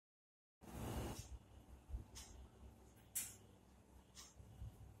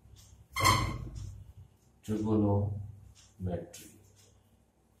Trigonometry.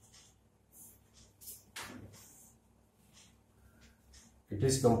 It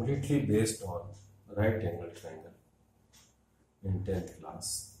is completely based on right angle triangle in 10th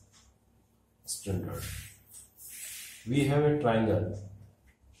class standard. We have a triangle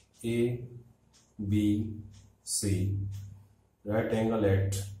A, B, C, right angle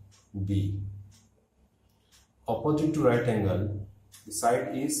at B. Opposite to right angle, the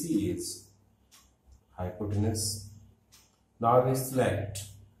side AC is hypotenuse. Now we select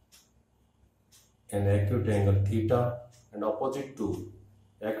an acute angle theta, and opposite to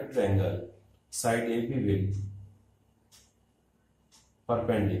acute angle side AB will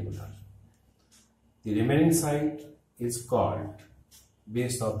perpendicular. The remaining side is called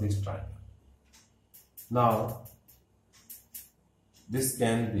base of this triangle. Now this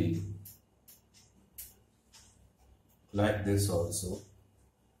can be like this also.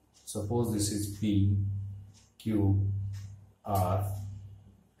 Suppose this is P, Q, R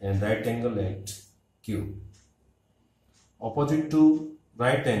and right angle at Q. Opposite to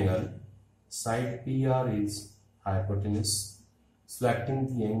right angle side PR is hypotenuse.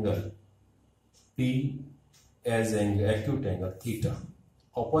 Selecting the angle P as angle acute angle theta.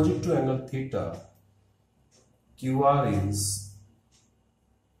 Opposite to angle theta QR is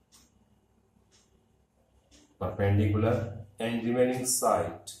perpendicular and remaining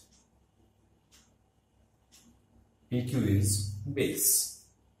side PQ is base.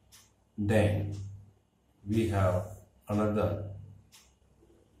 Then we have another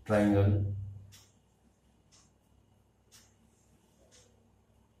triangle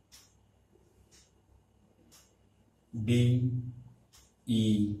D,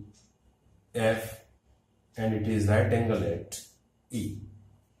 E, F and it is right angle at E.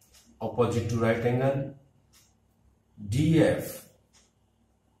 Opposite to right angle DF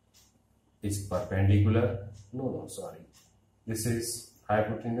is perpendicular. This is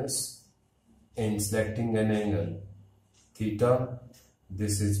hypotenuse and selecting an angle theta.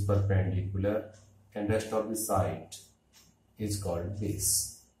 This is perpendicular and rest of the side is called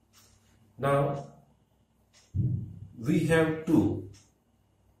base. Now we have to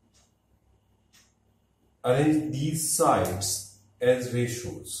arrange these sides as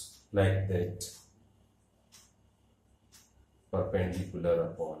ratios like that. Perpendicular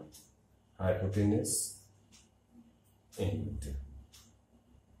upon hypotenuse and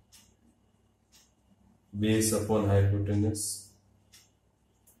base upon hypotenuse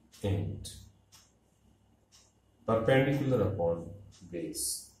and perpendicular upon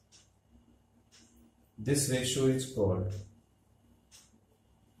base. This ratio is called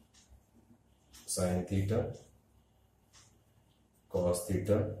sin theta, cos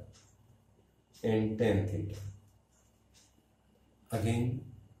theta and tan theta. Again,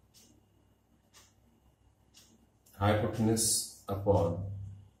 hypotenuse upon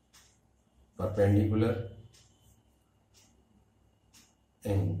perpendicular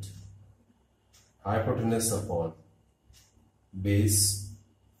and hypotenuse upon base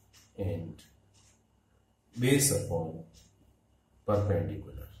and base upon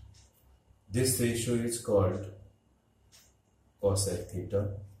perpendicular. This ratio is called cosec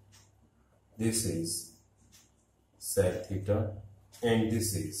theta. This is sec theta and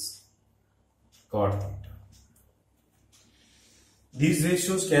this is cot theta. These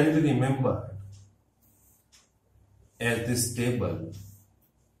ratios can be remembered as this table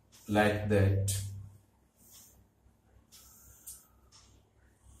like that.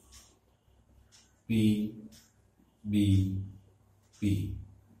 P, B, P,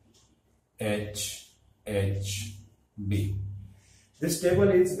 H, H, B. This table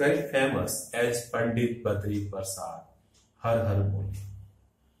is very famous as Pandit Badri Prasad Har Har Bole.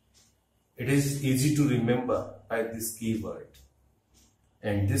 It is easy to remember by this keyword.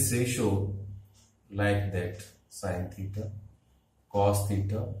 And this ratio like that sin theta, cos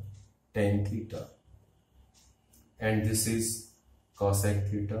theta, tan theta. And this is cosec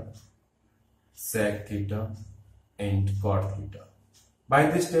theta, sec theta and cot theta.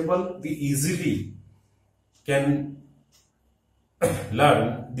 By this table we easily can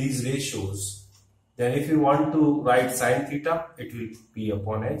learn these ratios. Then if you want to write sin theta, it will be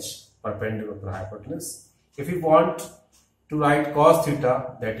upon h, perpendicular to hypotenuse. If you want to write cos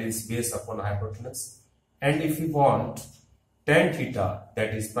theta, that is base upon hypotenuse. And if you want tan theta,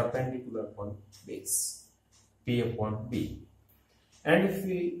 that is perpendicular upon base, P upon B. And if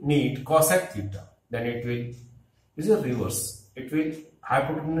we need cosec theta, then it will is a reverse. It will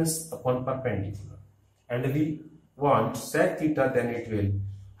hypotenuse upon perpendicular. And if we want sec theta, then it will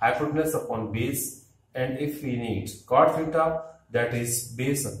hypotenuse upon base. And if we need cot theta, that is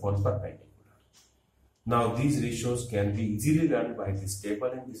base upon perpendicular. Now these ratios can be easily learned by this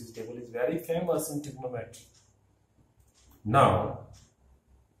table, and this table is very famous in trigonometry. Now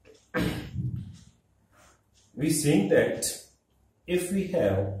we saying that if we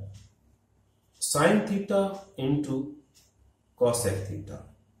have sin theta into cosec theta,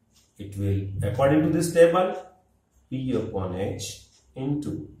 it will, according to this table, P upon H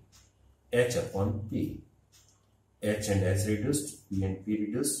into H upon P. H and H reduced, P and P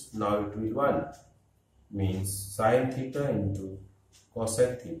reduced. Now it will 1. Means sin theta into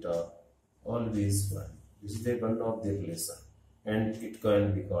cosec theta always 1. This is the one of the relation, and it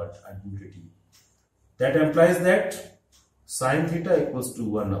can be called identity. That implies that sin theta equals to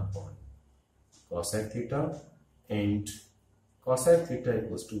 1 upon cosec theta, and cosec theta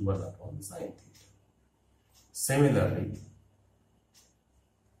equals to 1 upon sin theta. Similarly,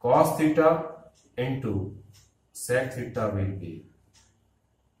 cos theta into sec theta will be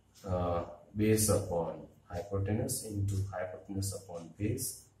base upon hypotenuse into hypotenuse upon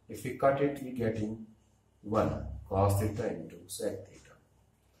base. If we cut it, we getting 1 cos theta into sec theta.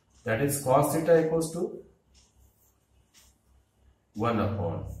 That is, cos theta equals to 1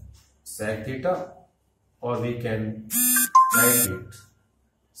 upon sec theta, or we can write it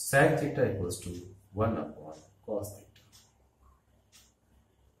sec theta equals to 1 upon cos theta.